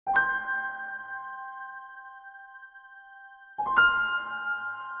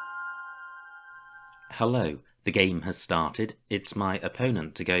Hello, the game has started. It's my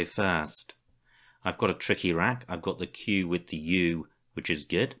opponent to go first. I've got a tricky rack. I've got the Q with the U, which is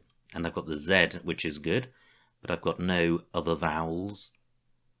good, and I've got the Z, which is good, but I've got no other vowels.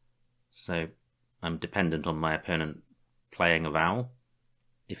 So I'm dependent on my opponent playing a vowel.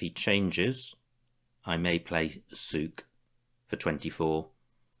 If he changes, I may play Souk for 24.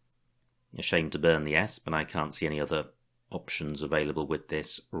 A shame to burn the S, but I can't see any other options available with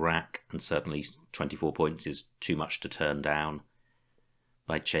this rack, and certainly 24 points is too much to turn down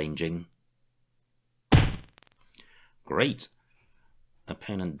by changing. Great.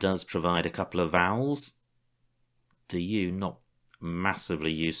 Opponent does provide a couple of vowels. The U not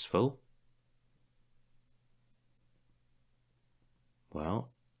massively useful.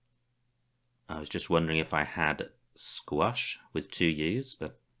 Well, I was just wondering if I had squash with two U's,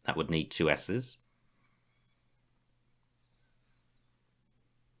 but that would need two S's.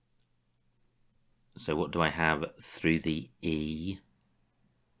 So what do I have through the E?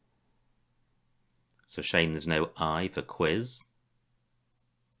 So shame there's no I for quiz.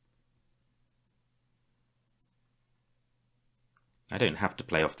 I don't have to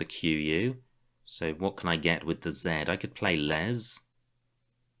play off the QU. So what can I get with the Z? I could play les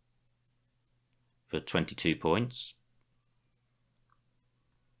for 22 points.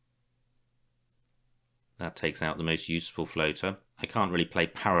 That takes out the most useful floater. I can't really play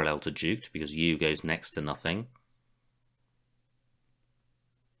parallel to duked because U goes next to nothing.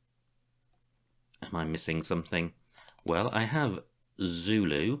 Am I missing something? Well, I have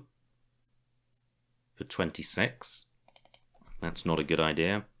Zulu for 26. That's not a good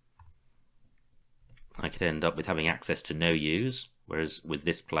idea. I could end up with having access to no U's, whereas with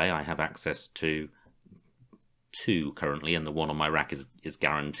this play I have access to 2 currently, and the one on my rack is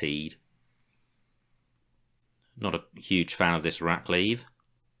guaranteed. Not a huge fan of this rack leave,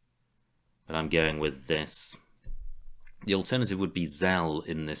 but I'm going with this. The alternative would be Zell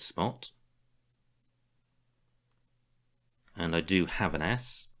in this spot. And I do have an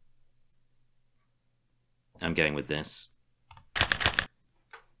S. I'm going with this.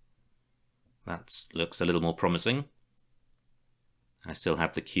 That looks a little more promising. I still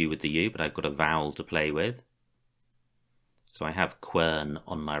have the Q with the U, but I've got a vowel to play with. So I have quern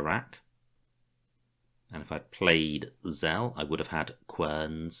on my rack. And if I played Zell, I would have had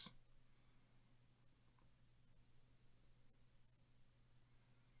querns.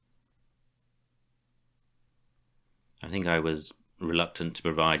 I think I was reluctant to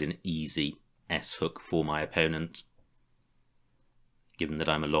provide an easy S hook for my opponent, given that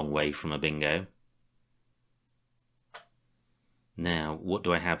I'm a long way from a bingo. Now, what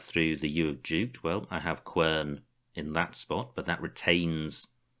do I have through the U of duked? Well, I have quern in that spot, but that retains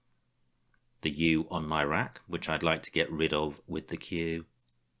the U on my rack, which I'd like to get rid of with the Q.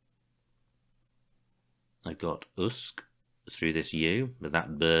 I've got usk through this U, but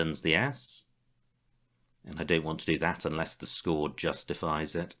that burns the S. And I don't want to do that unless the score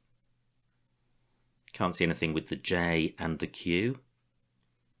justifies it. Can't see anything with the J and the Q.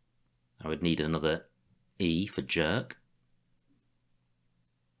 I would need another E for jerk.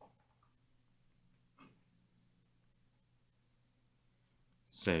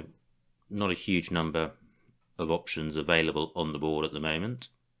 So, not a huge number of options available on the board at the moment.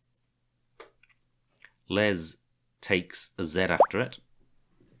 Les takes a Z after it.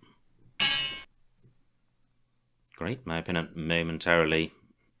 Great, my opponent momentarily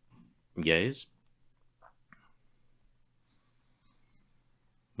goes.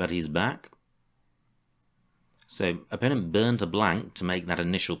 But he's back. So, opponent burnt a blank to make that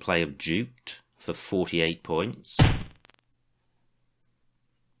initial play of duked for 48 points.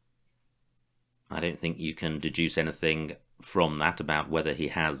 I don't think you can deduce anything from that about whether he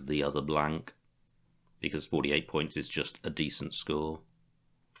has the other blank, because 48 points is just a decent score.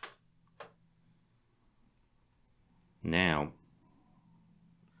 Now,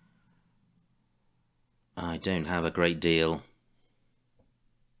 I don't have a great deal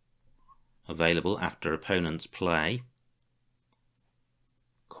available after opponent's play.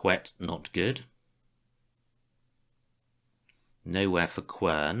 Quet, not good. Nowhere for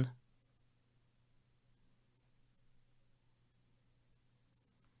quern.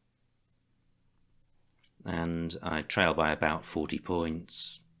 And I trail by about 40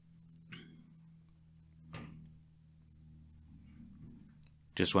 points.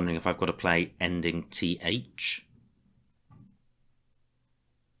 Just wondering if I've got to play ending TH.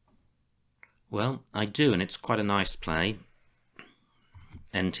 Well, I do, and it's quite a nice play.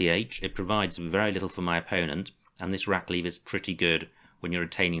 NTH. It provides very little for my opponent, and this rack leave is pretty good when you're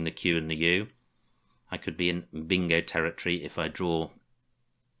retaining the Q and the U. I could be in bingo territory if I draw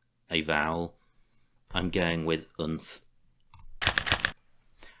a vowel I'm going with unth.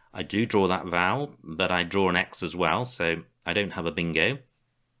 I do draw that vowel, but I draw an X as well, so I don't have a bingo.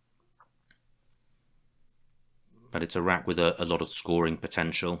 But it's a rack with a lot of scoring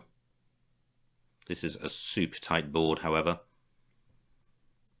potential. This is a super tight board, however.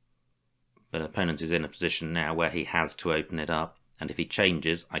 But opponent is in a position now where he has to open it up, and if he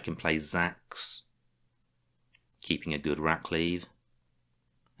changes, I can play Zax, keeping a good rack lead,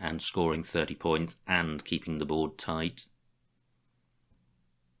 and scoring 30 points and keeping the board tight.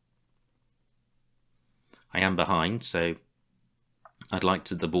 I am behind, so I'd like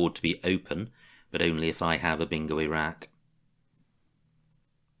the board to be open, but only if I have a bingo-y rack.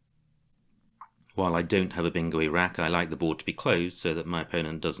 While I don't have a bingo-y rack, I like the board to be closed so that my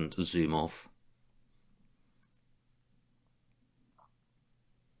opponent doesn't zoom off.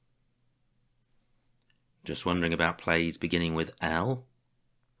 Just wondering about plays beginning with L,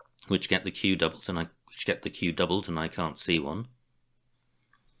 which get the Q doubled, and I can't see one.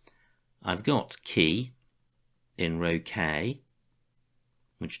 I've got key in row K,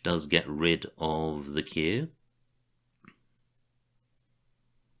 which does get rid of the Q.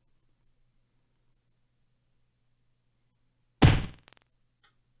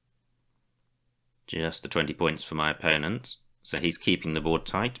 Just the 20 points for my opponent. So he's keeping the board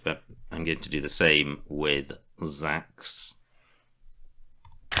tight, but I'm going to do the same with Zax.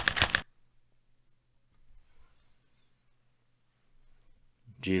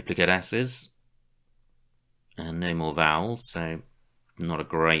 Duplicate S's. And no more vowels, so not a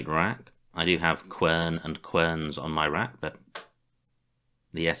great rack. I do have quern and querns on my rack, but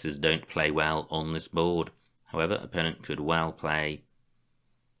the S's don't play well on this board. However, opponent could well play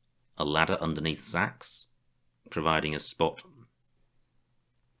a ladder underneath Zax, providing a spot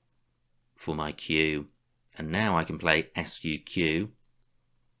for my Q. And now I can play SUQ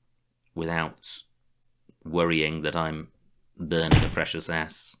without worrying that I'm burning a precious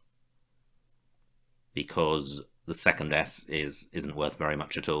S, because the second S isn't worth very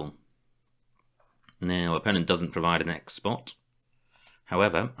much at all. Now, opponent doesn't provide an X spot.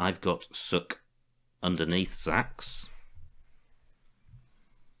 However, I've got Suk underneath Zax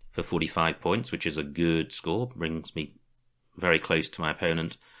for 45 points, which is a good score, brings me very close to my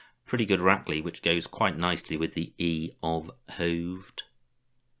opponent. Pretty good rackly, which goes quite nicely with the E of hoved.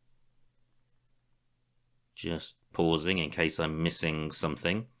 Just pausing in case I'm missing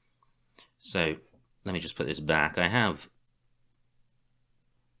something. So let me just put this back. I have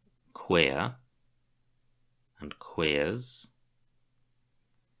queer and queers.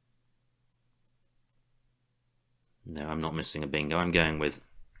 No, I'm not missing a bingo. I'm going with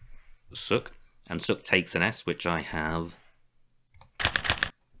Suk, and Suk takes an S, which I have.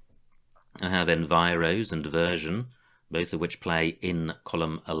 I have Enviros and Version, both of which play in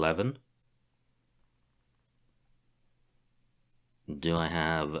column 11. Do I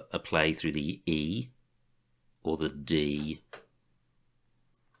have a play through the E or the D?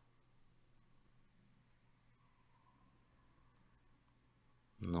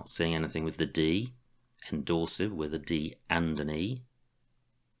 Not seeing anything with the D. Endorsive with a D and an E.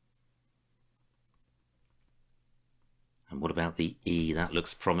 And what about the E? That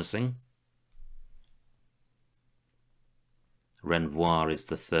looks promising. Renvoir is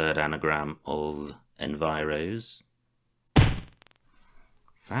the third anagram of Enviros.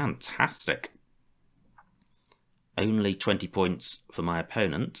 Fantastic. Only 20 points for my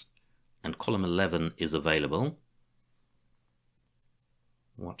opponent, and column 11 is available.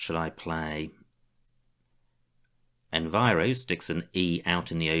 What should I play? Enviro sticks an E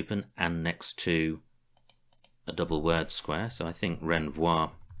out in the open and next to a double word square, so I think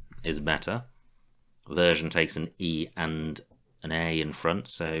Renvoir is better. Version takes an E and an A in front,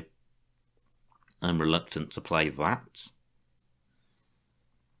 so I'm reluctant to play that.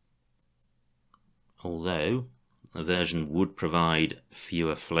 Although a version would provide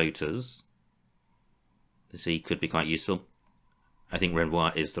fewer floaters, this E could be quite useful. I think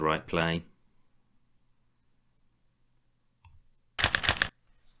Renvoir is the right play.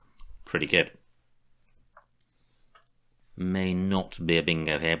 Pretty good. May not be a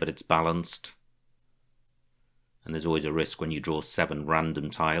bingo here, but it's balanced. And there's always a risk when you draw 7 random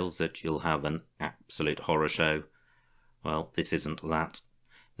tiles that you'll have an absolute horror show. Well, this isn't that.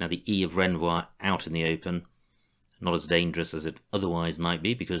 Now the E of Renvoir out in the open, not as dangerous as it otherwise might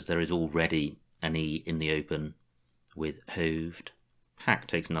be because there is already an E in the open with hoved. Pack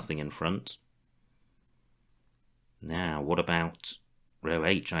takes nothing in front. Now, what about row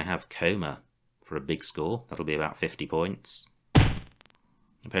H? I have Coma for a big score. That'll be about 50 points.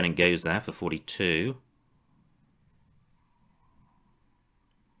 Opponent goes there for 42.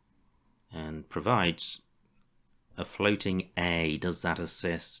 And and provides a floating A. Does that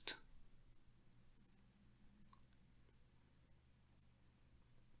assist?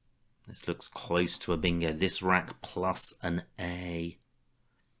 This looks close to a bingo. This rack plus an A.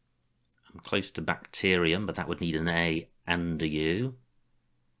 I'm close to bacterium, but that would need an A and a U.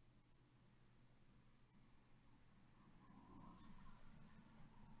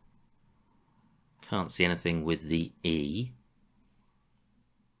 Can't see anything with the E.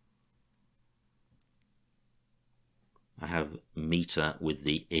 I have meter with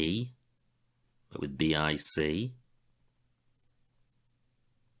the E, but with BIC.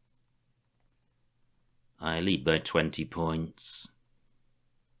 I lead by 20 points.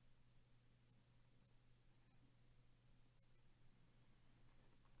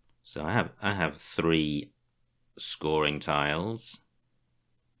 So I have 3 scoring tiles.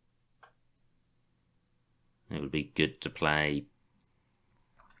 It would be good to play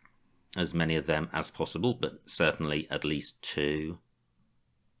as many of them as possible, but certainly at least 2.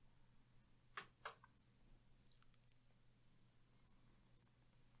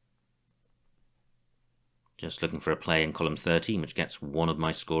 Just looking for a play in column 13 which gets one of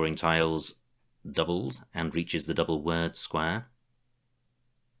my scoring tiles doubles and reaches the double word square.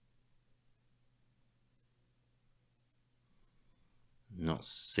 Not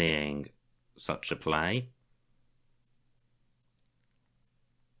seeing such a play.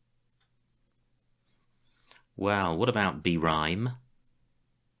 Well, what about B-rhyme?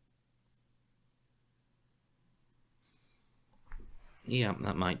 Yeah,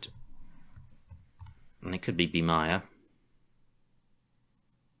 that might. And it could be B-Maya.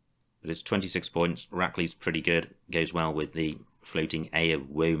 But it's 26 points. Rackley's pretty good. Goes well with the floating A of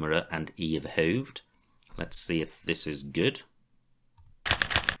Womerer and E of Hoved. Let's see if this is good.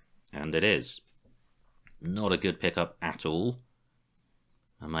 And it is. Not a good pickup at all.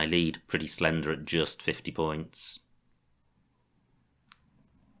 And my lead pretty slender at just 50 points.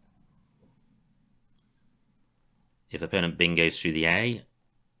 If opponent bingos through the A,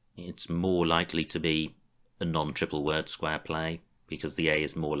 it's more likely to be a non-triple word square play, because the A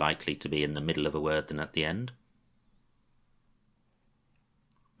is more likely to be in the middle of a word than at the end.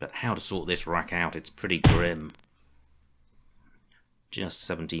 But how to sort this rack out, it's pretty grim. Just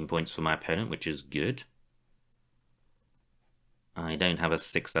 17 points for my opponent, which is good. I don't have a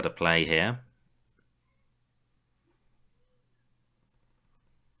 6 at a play here.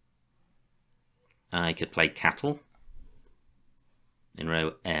 I could play cattle in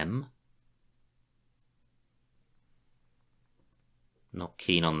row M. Not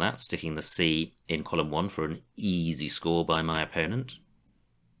keen on that, sticking the C in column 1 for an easy score by my opponent.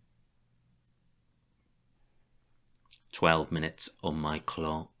 12 minutes on my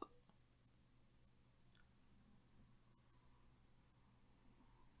clock.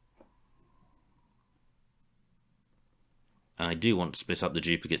 I do want to split up the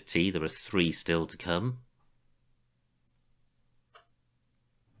duplicate T. There are 3 still to come.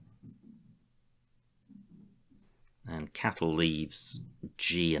 And cattle leaves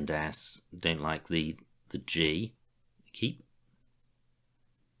G and S. Don't like the G. Keep.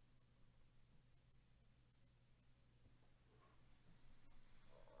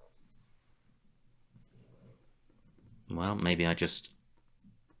 Well, maybe I just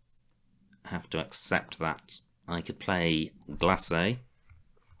have to accept that. I could play Glacé.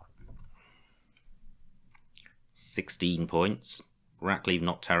 16 points. Rackleave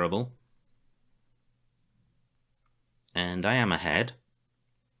not terrible. And I am ahead.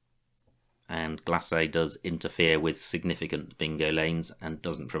 And Glacé does interfere with significant bingo lanes and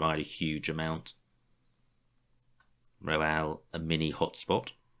doesn't provide a huge amount. Royale, a mini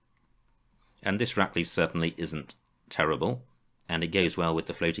hotspot. And this Rackleave certainly isn't terrible. And it goes well with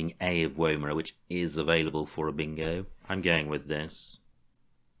the floating A of Womerer, which is available for a bingo. I'm going with this.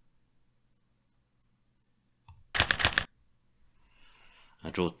 I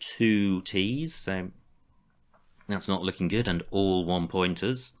draw 2 T's, so that's not looking good, and all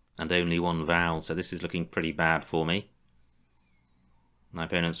 1-pointers, and only 1 vowel, so this is looking pretty bad for me. My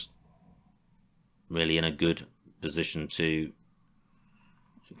opponent's really in a good position to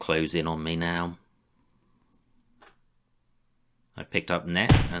close in on me now. I picked up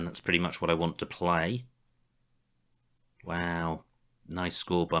net, and that's pretty much what I want to play. Wow, nice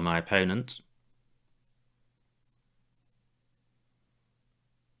score by my opponent.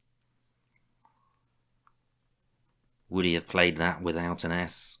 Would he have played that without an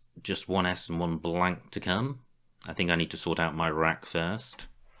S? Just 1 S and 1 blank to come? I think I need to sort out my rack first.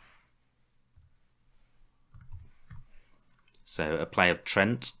 So a play of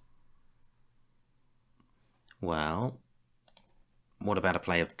Trent. Well, what about a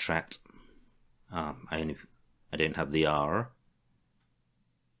play of Tret? I don't have the R.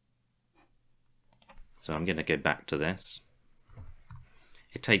 So I'm going to go back to this.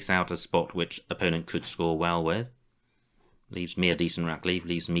 It takes out a spot which opponent could score well with. Leaves me a decent rack leave,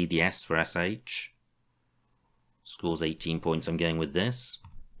 leaves me the S for SH. Scores 18 points, I'm going with this.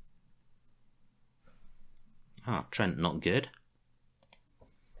 Trent not good.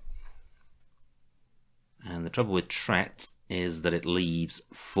 And the trouble with Tret is that it leaves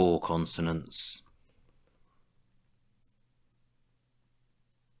 4 consonants.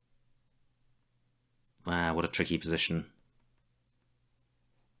 Wow, what a tricky position.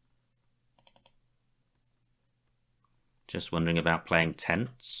 Just wondering about playing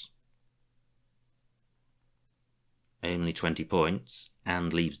tenths. Only 20 points,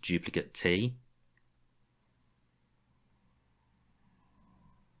 and leaves duplicate T.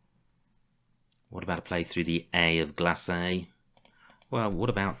 What about a play through the A of glacé? Well, what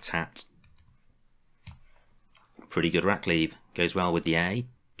about tat? Pretty good rack leave. Goes well with the A.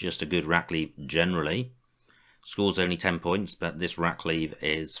 Just a good rack leave generally. Scores only 10 points, but this rack leave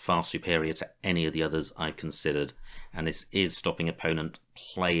is far superior to any of the others I've considered. And this is stopping opponent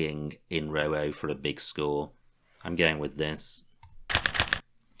playing in row O for a big score. I'm going with this.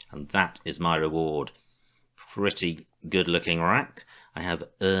 And that is my reward. Pretty good looking rack. I have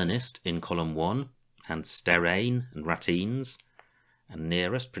Ernest in column 1, and Sterane and Ratines, and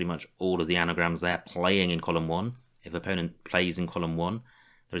Nearest, pretty much all of the anagrams there playing in column 1. If opponent plays in column 1,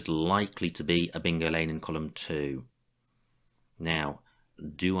 there is likely to be a bingo lane in column 2. Now,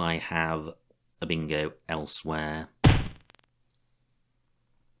 do I have a bingo elsewhere?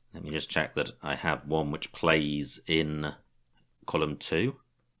 Let me just check that I have one which plays in column 2.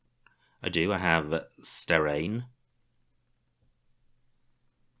 I do. I have Sterane.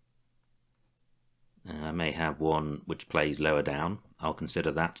 I may have one which plays lower down. I'll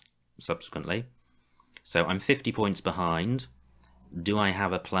consider that subsequently. So I'm 50 points behind. Do I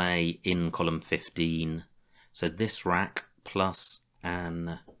have a play in column 15? So this rack plus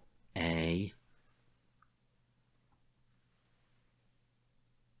an A.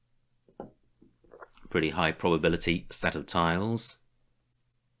 Pretty high probability set of tiles.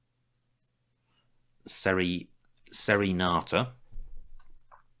 Serenata.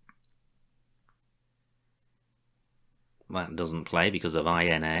 That doesn't play because of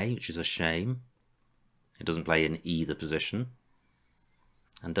INA, which is a shame. It doesn't play in either position.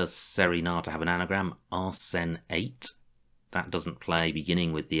 And does Serenata have an anagram? Arsene 8. That doesn't play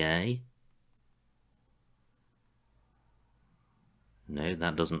beginning with the A. No,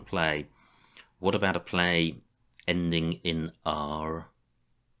 that doesn't play. What about a play ending in R?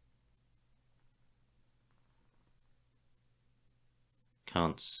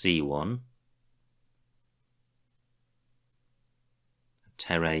 Can't see one.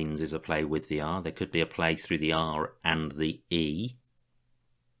 Terrains is a play with the R. There could be a play through the R and the E.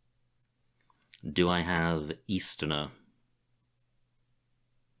 Do I have Easterner?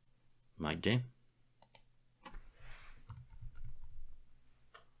 Might do.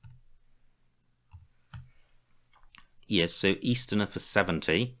 Yes, so Easterner for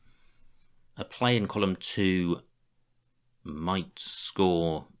 70. A play in column 2 might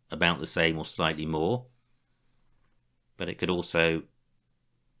score about the same or slightly more, but it could also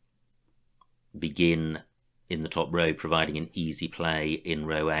begin in the top row, providing an easy play in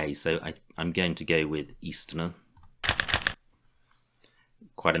row A. So I'm going to go with Easterner.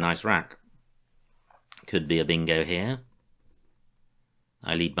 Quite a nice rack. Could be a bingo here.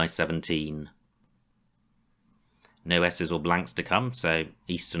 I lead by 17. No S's or blanks to come, so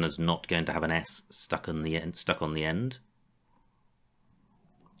Easterner's not going to have an S stuck on the end.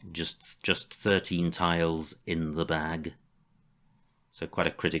 Just 13 tiles in the bag. So quite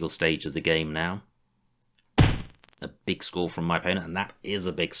a critical stage of the game now. A big score from my opponent, and that is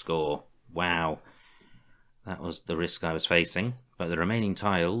a big score. Wow. That was the risk I was facing. But the remaining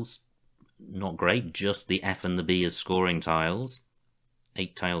tiles, not great. Just the F and the B as scoring tiles.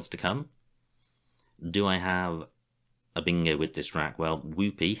 8 tiles to come. Do I have a bingo with this rack? Well,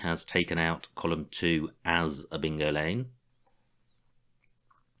 Whoopie has taken out column 2 as a bingo lane.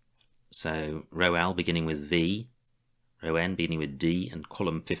 So row L beginning with V, row N beginning with D, and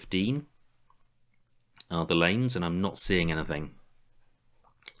column 15 are the lanes, and I'm not seeing anything.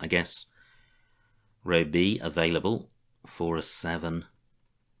 I guess row B available for a 7.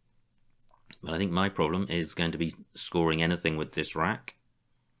 But I think my problem is going to be scoring anything with this rack.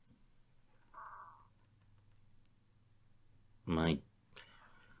 My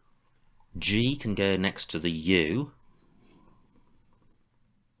G can go next to the U.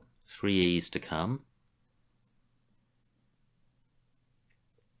 3 E's to come.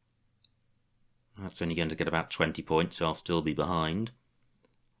 That's only going to get about 20 points, so I'll still be behind.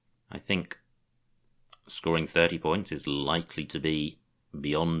 I think scoring 30 points is likely to be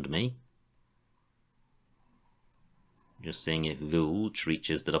beyond me. Just seeing if Vulge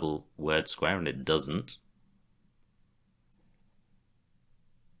reaches the double word square, and it doesn't.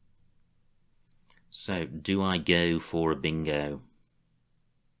 So, do I go for a bingo?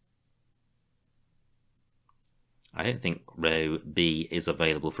 I don't think row B is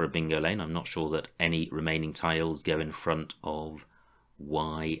available for a bingo lane. I'm not sure that any remaining tiles go in front of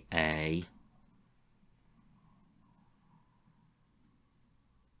YA.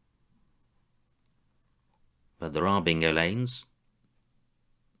 But there are bingo lanes.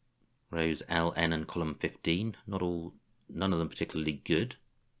 Rows L, N and column 15. None of them particularly good.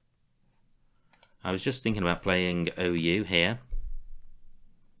 I was just thinking about playing OU here.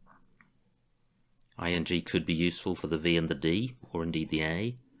 ING could be useful for the V and the D, or indeed the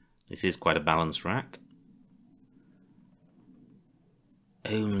A. This is quite a balanced rack.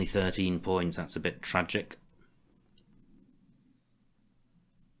 Only 13 points, that's a bit tragic.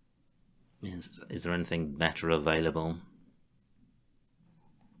 Is there anything better available?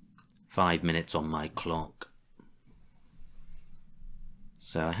 5 minutes on my clock.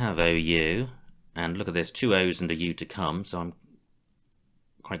 So I have OU, and look at this, 2 O's and a U to come, so I'm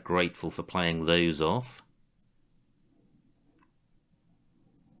quite grateful for playing those off.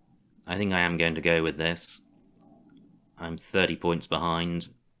 I think I am going to go with this. I'm 30 points behind.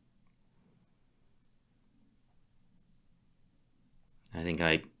 I think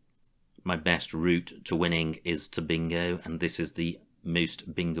my best route to winning is to bingo, and this is the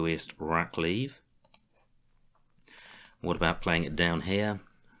most bingoiest rack leave. What about playing it down here?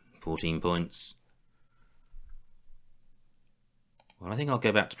 14 points. Well, I think I'll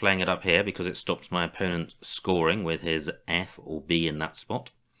go back to playing it up here because it stops my opponent scoring with his F or B in that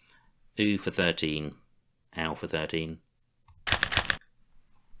spot. U for 13. Ow for 13.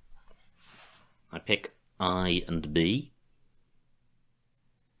 I pick I and B,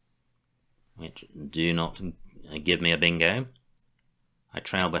 which do not give me a bingo. I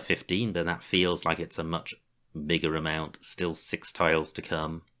trail by 15, but that feels like it's a much bigger amount. Still 6 tiles to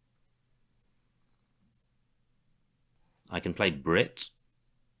come. I can play Brit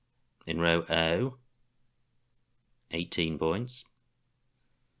in row O, 18 points.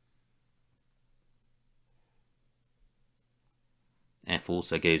 F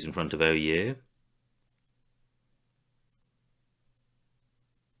also goes in front of OU.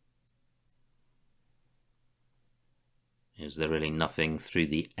 Is there really nothing through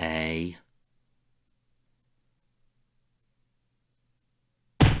the A?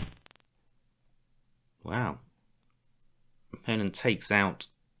 Wow. Opponent takes out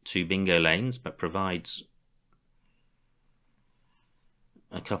 2 bingo lanes, but provides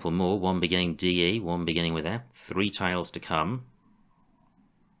a couple more, one beginning DE, one beginning with F, 3 tiles to come.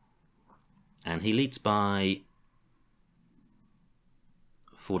 And he leads by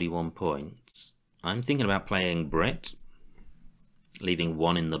 41 points. I'm thinking about playing Brit, leaving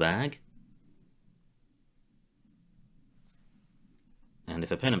 1 in the bag. And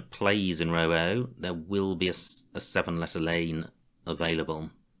if opponent plays in row O, there will be a 7-letter lane available.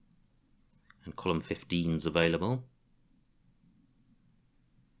 And column 15's available.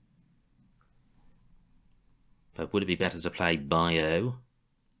 But would it be better to play bio?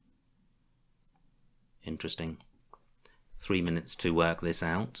 Interesting. 3 minutes to work this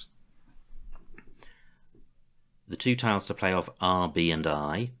out. The 2 tiles to play off are B and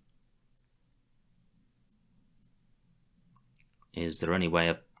I. Is there any way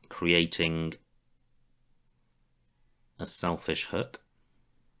of creating a selfish hook?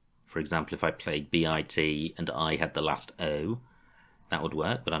 For example, if I played BIT and I had the last O, that would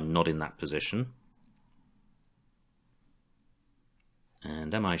work, but I'm not in that position.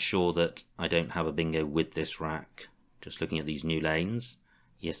 And am I sure that I don't have a bingo with this rack? Just looking at these new lanes.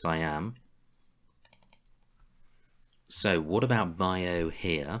 Yes, I am. So, what about bio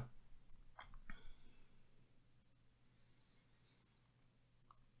here?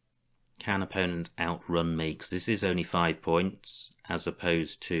 Can opponent outrun me? Because this is only 5 points as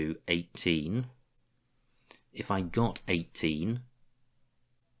opposed to 18. If I got 18,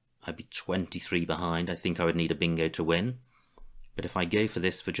 I'd be 23 behind. I think I would need a bingo to win. But if I go for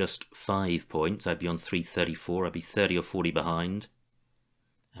this for just 5 points, I'd be on 334. I'd be 30 or 40 behind.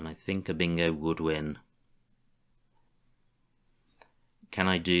 And I think a bingo would win. Can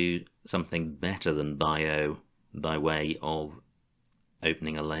I do something better than bio by way of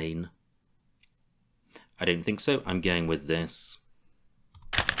opening a lane? I don't think so. I'm going with this.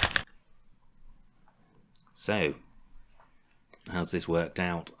 So, has this worked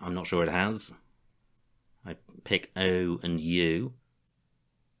out? I'm not sure it has. I pick O and U.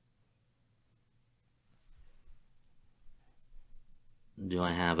 Do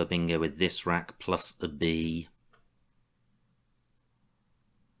I have a bingo with this rack plus a B?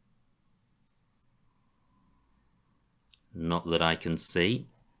 Not that I can see.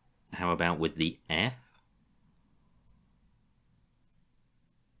 How about with the F?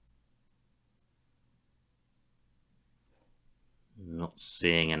 Not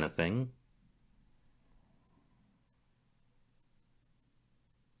seeing anything.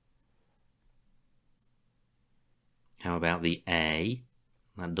 How about the A?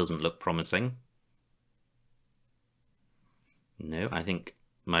 That doesn't look promising. No, I think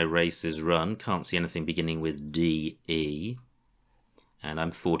my race is run. Can't see anything beginning with D, E. And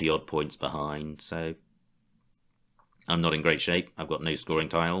I'm 40 odd points behind, so I'm not in great shape. I've got no scoring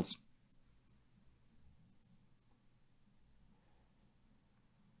tiles.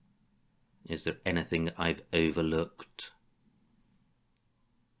 Is there anything I've overlooked?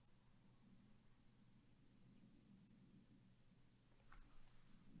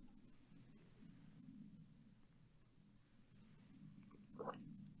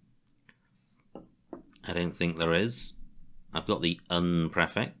 I don't think there is. I've got the un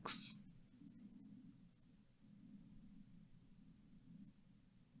prefix.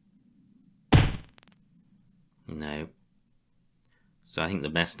 No. So I think the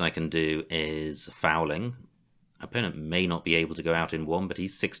best I can do is fouling. Opponent may not be able to go out in one, but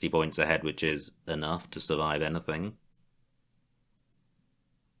he's 60 points ahead, which is enough to survive anything.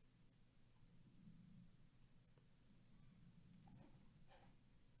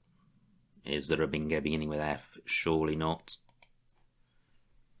 Is there a bingo beginning with F? Surely not.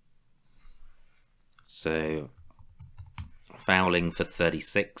 So, fouling for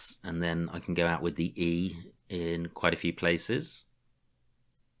 36, and then I can go out with the E in quite a few places.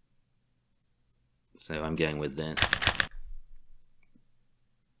 So I'm going with this.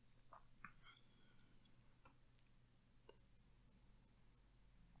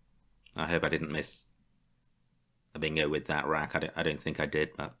 I hope I didn't miss a bingo with that rack. I don't think I did,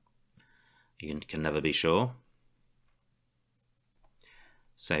 but you can never be sure.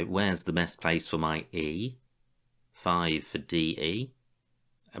 So where's the best place for my E? 5 for DE.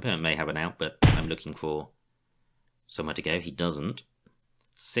 Opponent may have an out, but I'm looking for somewhere to go. He doesn't.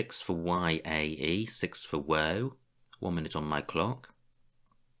 6 for YAE, 6 for woe. 1 minute on my clock.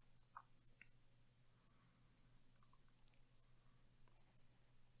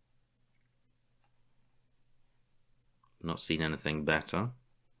 Not seen anything better.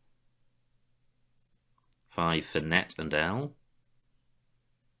 5 for net and L.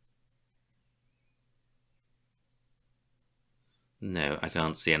 No, I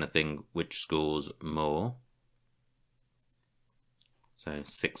can't see anything which scores more. So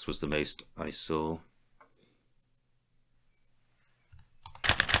 6 was the most I saw.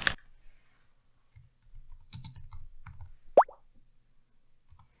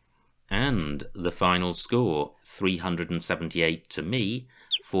 And the final score, 378 to me,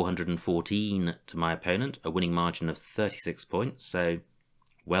 414 to my opponent, a winning margin of 36 points. So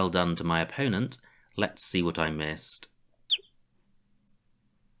well done to my opponent. Let's see what I missed.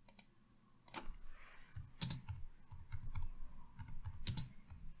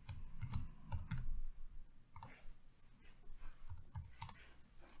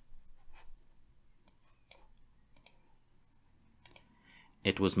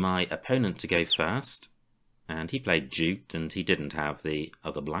 It was my opponent to go first, and he played duped, and he didn't have the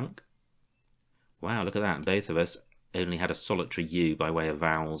other blank. Wow, look at that. Both of us only had a solitary U by way of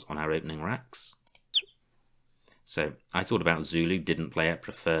vowels on our opening racks. So I thought about Zulu, didn't play it,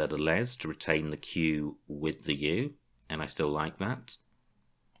 preferred a les to retain the Q with the U, and I still like that.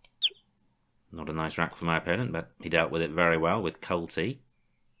 Not a nice rack for my opponent, but he dealt with it very well with Culty.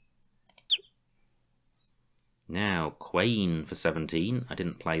 Now, Quain for 17. I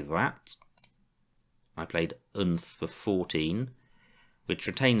didn't play that. I played Unth for 14, which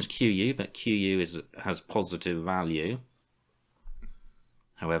retains QU, but QU has positive value.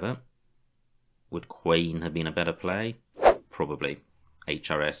 However, would Quain have been a better play? Probably.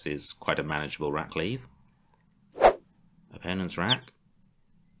 HRS is quite a manageable rack leave. Opponent's rack.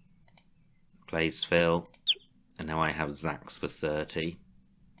 Plays Phil. And now I have Zax for 30.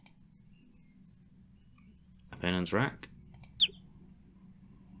 Opponent's rack.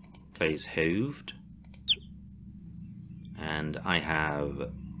 Plays Hooved. And I have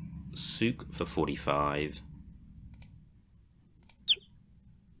Sook for 45.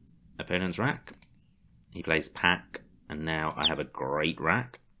 Opponent's rack. He plays Pack, and now I have a great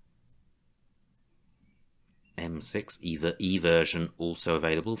rack. M6, E version also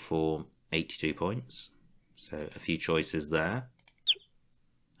available for 82 points. So a few choices there.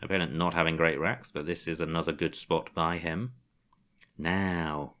 Opponent not having great racks, but this is another good spot by him.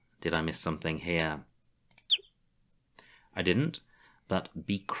 Now, did I miss something here? I didn't, but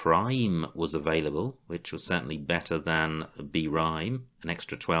B Crime was available, which was certainly better than B Rhyme, an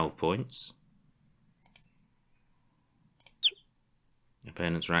extra 12 points.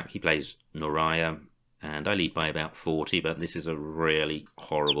 Opponent's rack, he plays Noraya, and I lead by about 40, but this is a really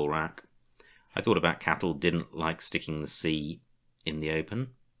horrible rack. I thought about Cattle, didn't like sticking the C in the open.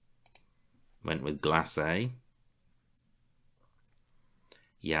 Went with Glacé.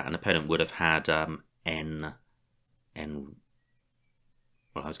 Yeah, an opponent would have had well,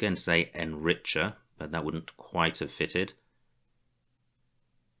 I was going to say Enricher, but that wouldn't quite have fitted.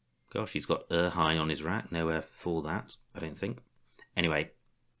 Gosh, he's got high on his rack, nowhere for that, I don't think. Anyway,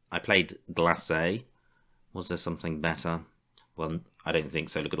 I played Glacé. Was there something better? Well, I don't think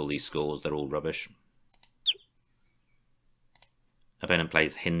so. Look at all these scores, they're all rubbish. Opponent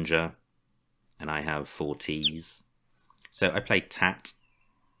plays Hinger, and I have 4 T's. So I play Tat,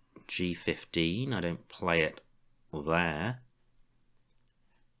 G15. I don't play it there.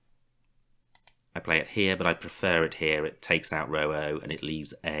 I play it here, but I prefer it here. It takes out row O, and it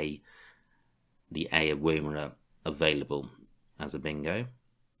leaves A, the A of Womerah, available as a bingo.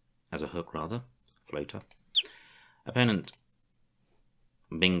 As a hook, rather. Floater. Opponent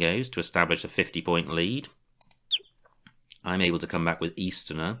bingos to establish a 50-point lead. I'm able to come back with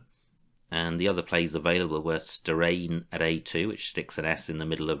Easterner, and the other plays available were Sterain at A2, which sticks an S in the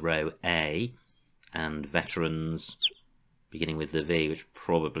middle of row A, and Veterans beginning with the V, which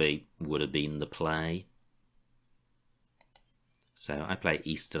probably would have been the play. So I play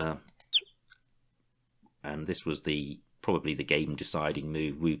Easterner, and this was probably the game-deciding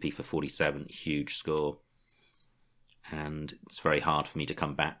move. Whoopee for 47, huge score. And it's very hard for me to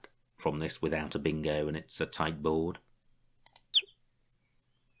come back from this without a bingo, and it's a tight board.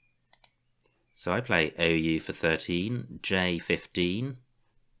 So I play OU for 13, J15.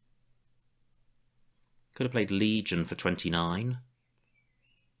 Could have played Legion for 29.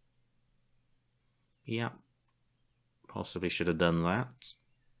 Yeah, possibly should have done that.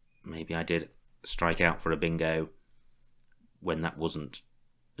 Maybe I did strike out for a bingo when that wasn't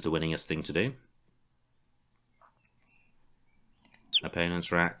the winningest thing to do.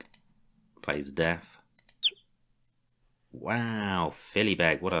 Opponent's rack plays Death. Wow,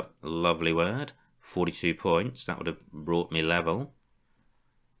 Philly-beg, what a lovely word. 42 points, that would have brought me level.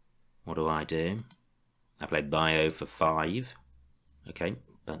 What do? I play Bio for 5. Okay,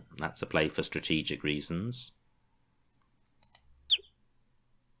 but that's a play for strategic reasons.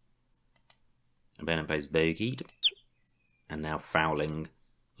 Opponent plays Bogeyed. And now fouling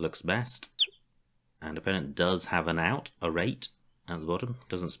looks best. And opponent does have an out, a rate at the bottom.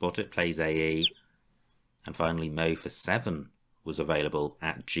 Doesn't spot it, plays AE. And finally Mo for 7 was available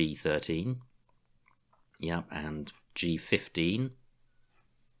at G13. Yep, and G15.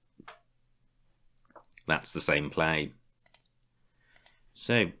 That's the same play.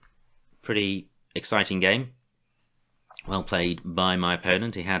 So, pretty exciting game. Well played by my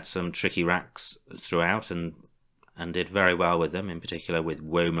opponent. He had some tricky racks throughout and did very well with them, in particular with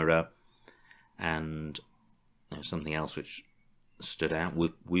Womerah, and there was something else which stood out.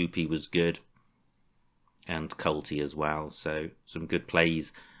 Whoopee was good, and Culty as well. So some good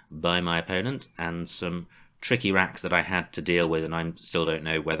plays by my opponent, and some tricky racks that I had to deal with, and I still don't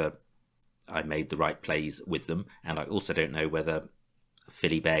know whether I made the right plays with them, and I also don't know whether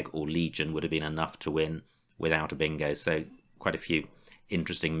Philly-beg or Legion would have been enough to win without a bingo. So quite a few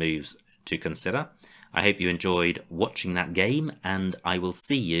interesting moves to consider. I hope you enjoyed watching that game, and I will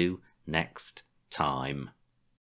see you next time.